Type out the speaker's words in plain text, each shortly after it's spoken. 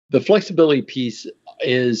The flexibility piece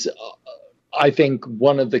is, I think,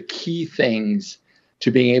 one of the key things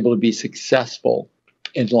to being able to be successful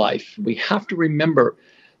in life. We have to remember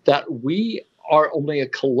that we are only a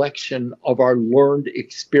collection of our learned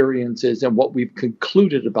experiences and what we've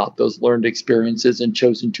concluded about those learned experiences and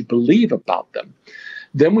chosen to believe about them.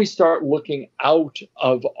 Then we start looking out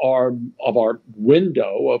of our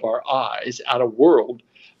window, of our eyes, at a world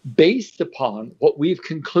based upon what we've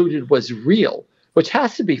concluded was real, which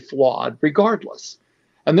has to be flawed regardless.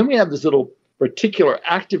 And then we have this little reticular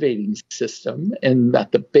activating system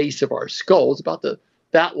at the base of our skulls, about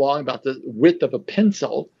that long, about the width of a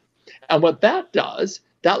pencil. And what that does,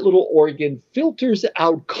 that little organ filters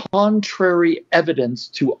out contrary evidence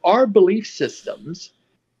to our belief systems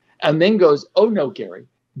and then goes, oh no, Gary,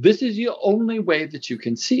 this is the only way that you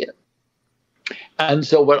can see it. And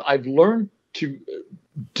so what I've learned to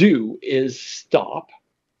do is stop,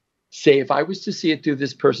 say, if I was to see it through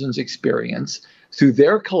this person's experience, through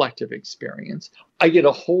their collective experience, I get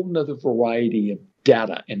a whole nother variety of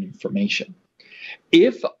data and information.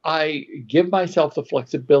 If I give myself the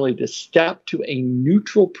flexibility to step to a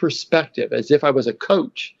neutral perspective, as if I was a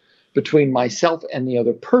coach between myself and the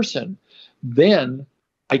other person, then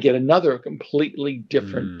I get another completely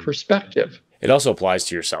different perspective. It also applies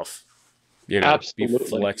to yourself. Absolutely. Be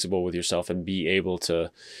flexible with yourself and be able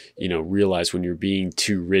to, realize when you're being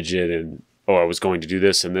too rigid and, oh, I was going to do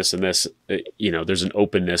this and this and this, there's an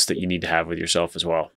openness that you need to have with yourself as well.